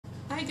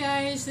Hi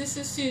guys, this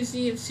is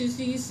Suzy of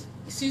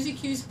Suzy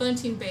Q's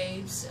Bunting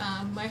Babes.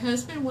 My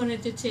husband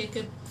wanted to take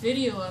a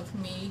video of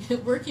me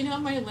working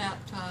on my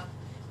laptop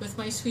with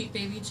my sweet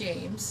baby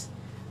James.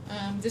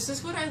 This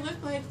is what I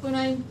look like when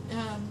I'm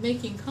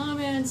making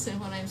comments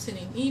and when I'm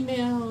sending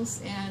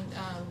emails, and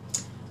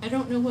I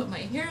don't know what my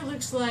hair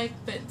looks like,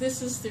 but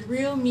this is the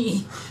real me,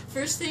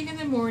 first thing in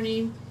the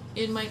morning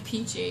in my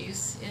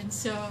PJs. And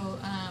so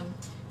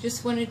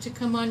just wanted to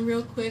come on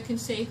real quick and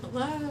say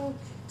hello.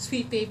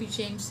 Sweet baby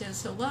James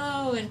says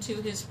hello, and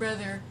to his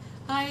brother,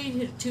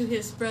 hi, to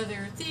his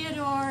brother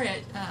Theodore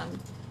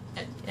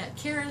at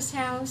Kara's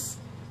house.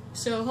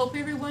 So hope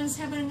everyone's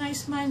having a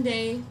nice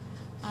Monday.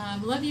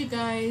 Love you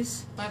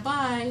guys.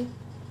 Bye-bye.